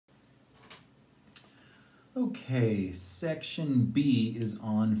Okay, section B is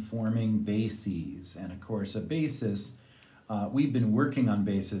on forming bases. And of course, a basis, we've been working on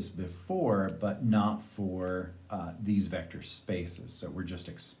basis before, but not for these vector spaces. So we're just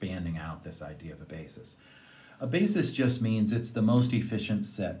expanding out this idea of a basis. A basis just means it's the most efficient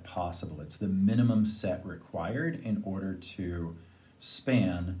set possible. It's the minimum set required in order to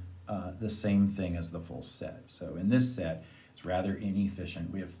span the same thing as the full set. So in this set, it's rather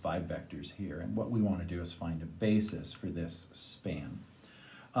inefficient. We have 5 vectors here, and what we want to do is find a basis for this span.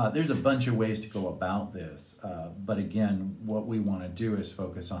 There's a bunch of ways to go about this, but again, what we want to do is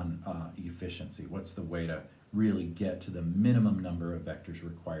focus on efficiency. What's the way to really get to the minimum number of vectors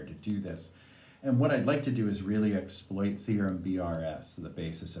required to do this? And what I'd like to do is really exploit theorem BRS, the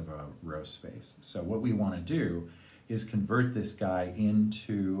basis of a row space. So what we want to do is convert this guy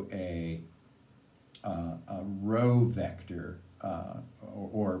into a row vector,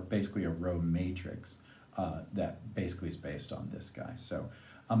 or basically a row matrix that basically is based on this guy. So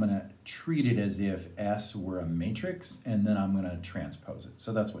I'm going to treat it as if S were a matrix, and then I'm going to transpose it.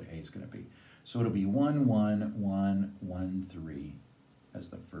 So that's what A is going to be. So it'll be 1, 1, 1, 1, 3 as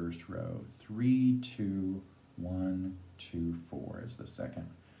the first row, 3, 2, 1, 2, 4 as the second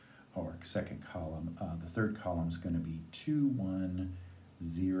column. The third column is going to be 2, 1,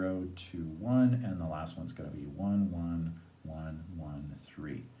 0, 2, 1, and the last one's going to be 1, 1, 1, 1,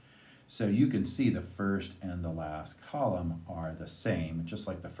 3. So you can see the first and the last column are the same, just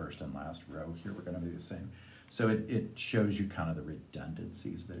like the first and last row here we're going to be the same. So it shows you kind of the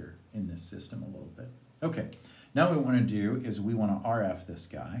redundancies that are in this system a little bit. Okay, now what we want to do is we want to RF this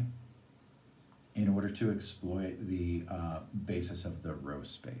guy in order to exploit the basis of the row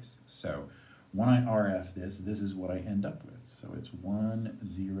space. So when I RF this is what I end up with. So it's 1,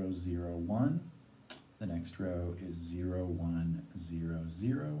 0, 0, 1. The next row is 0, 1, 0,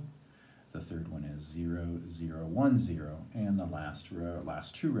 0. The third one is 0, 0, 1, 0. And the last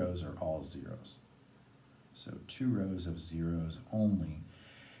 2 rows are all zeros. So 2 rows of zeros only.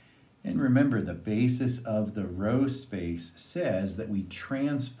 And remember, the basis of the row space says that we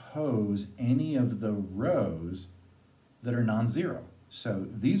transpose any of the rows that are non-zero. So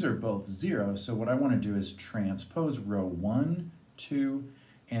these are both 0, so what I want to do is transpose row 1, 2,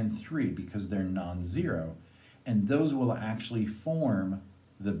 and 3 because they're non-zero, and those will actually form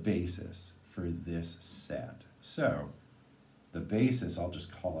the basis for this set. So the basis, I'll just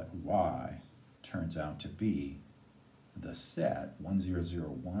call it Y, turns out to be the set 1, 0, 0,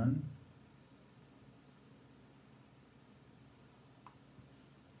 1,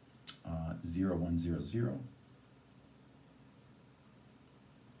 0, 1, 0, 0,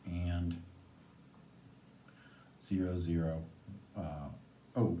 and 0, 0,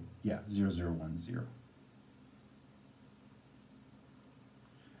 0, 0, 1, 0.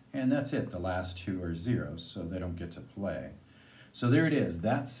 And that's it. The last 2 are zeros, so they don't get to play. So there it is.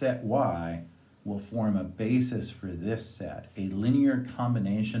 That set Y will form a basis for this set. A linear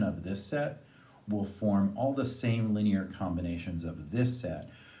combination of this set will form all the same linear combinations of this set,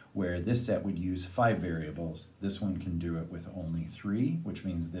 where this set would use 5 variables. This one can do it with only 3, which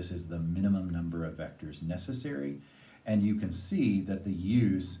means this is the minimum number of vectors necessary. And you can see that the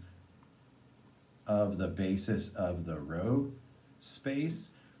use of the basis of the row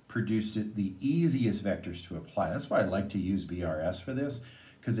space produced it the easiest vectors to apply. That's why I like to use BRS for this,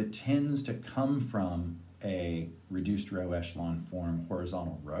 because it tends to come from a reduced row echelon form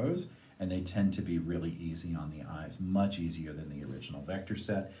horizontal rows, and they tend to be really easy on the eyes, much easier than the original vector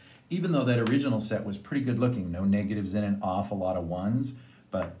set. Even though that original set was pretty good looking, no negatives in it, awful lot of 1s,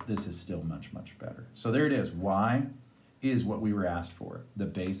 but this is still much, much better. So there it is. Y is what we were asked for, the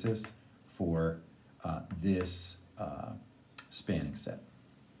basis for this spanning set.